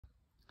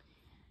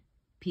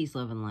Peace,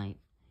 love, and light.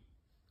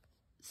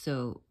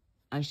 So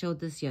I showed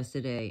this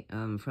yesterday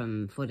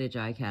from footage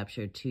I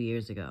captured 2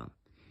 years ago.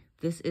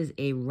 This is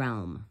a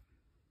realm.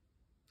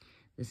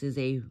 This is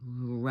a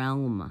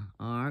realm.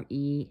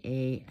 R-E-A-L-M.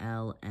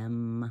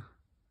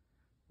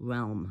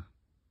 Realm.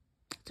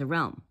 It's a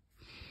realm.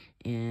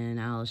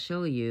 And I'll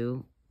show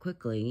you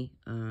quickly,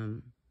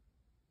 try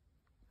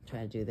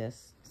to do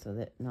this so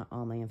that not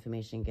all my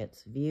information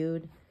gets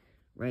viewed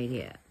right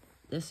here.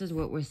 This is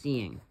what we're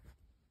seeing.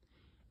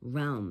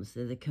 Realms,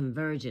 they're the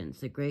convergence,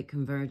 the great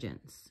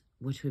convergence,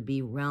 which would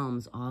be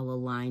realms all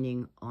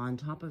aligning on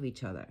top of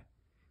each other.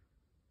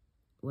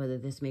 Whether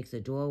this makes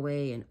a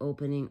doorway, an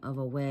opening of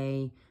a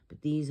way,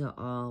 but these are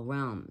all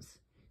realms.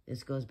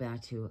 This goes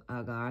back to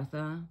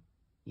Agartha,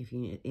 if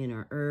you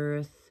inner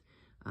earth,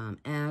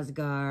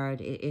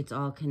 Asgard, it's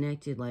all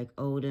connected like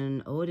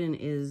Odin. Odin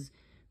is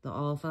the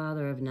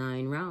all-father of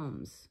 9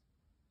 realms.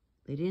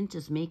 They didn't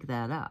just make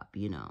that up,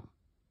 you know.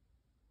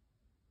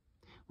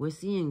 We're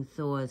seeing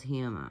Thor's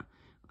hammer.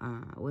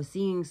 We're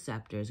seeing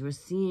scepters. We're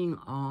seeing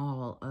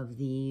all of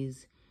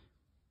these.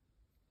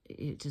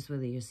 It's just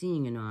whether you're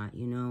seeing or not,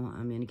 you know.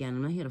 I mean, again,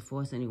 I'm not here to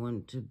force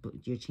anyone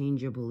to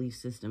change your belief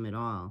system at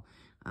all.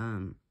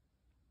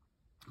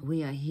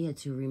 We are here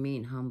to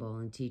remain humble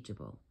and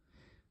teachable.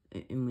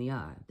 And we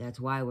are. That's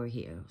why we're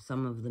here.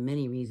 Some of the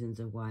many reasons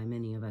of why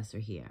many of us are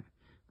here.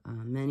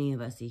 Many of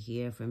us are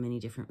here for many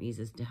different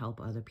reasons to help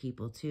other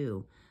people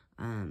too.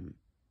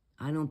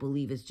 I don't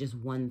believe it's just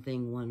one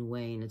thing, one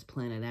way, and it's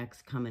Planet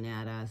X coming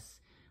at us.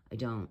 I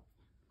don't.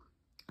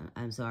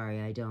 I'm sorry,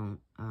 I don't.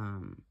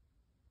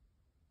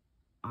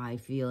 I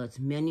feel it's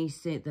many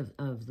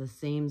of the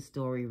same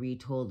story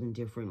retold in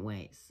different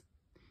ways.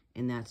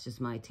 And that's just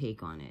my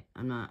take on it.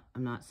 I'm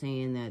not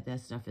saying that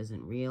that stuff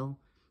isn't real.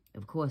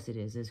 Of course it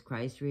is. Is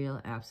Christ real?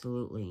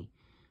 Absolutely.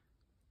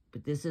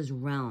 But this is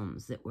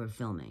realms that we're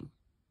filming.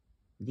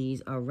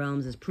 These are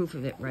realms, as proof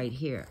of it right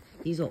here.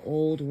 These are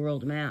old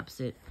world maps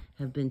that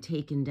have been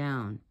taken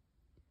down.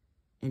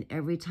 And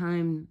every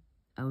time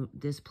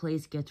this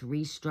place gets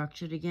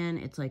restructured again,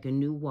 it's like a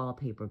new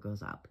wallpaper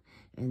goes up.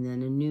 And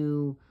then a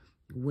new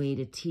way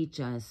to teach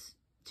us,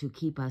 to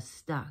keep us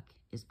stuck,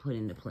 is put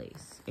into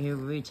place.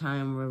 Every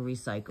time we're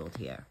recycled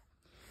here.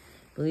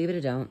 Believe it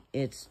or don't,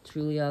 it's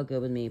truly all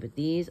good with me. But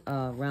these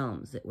are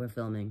realms that we're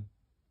filming.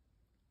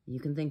 You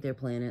can think they're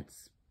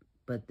planets,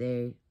 but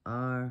they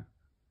are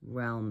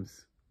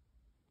realms.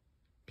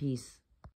 Peace.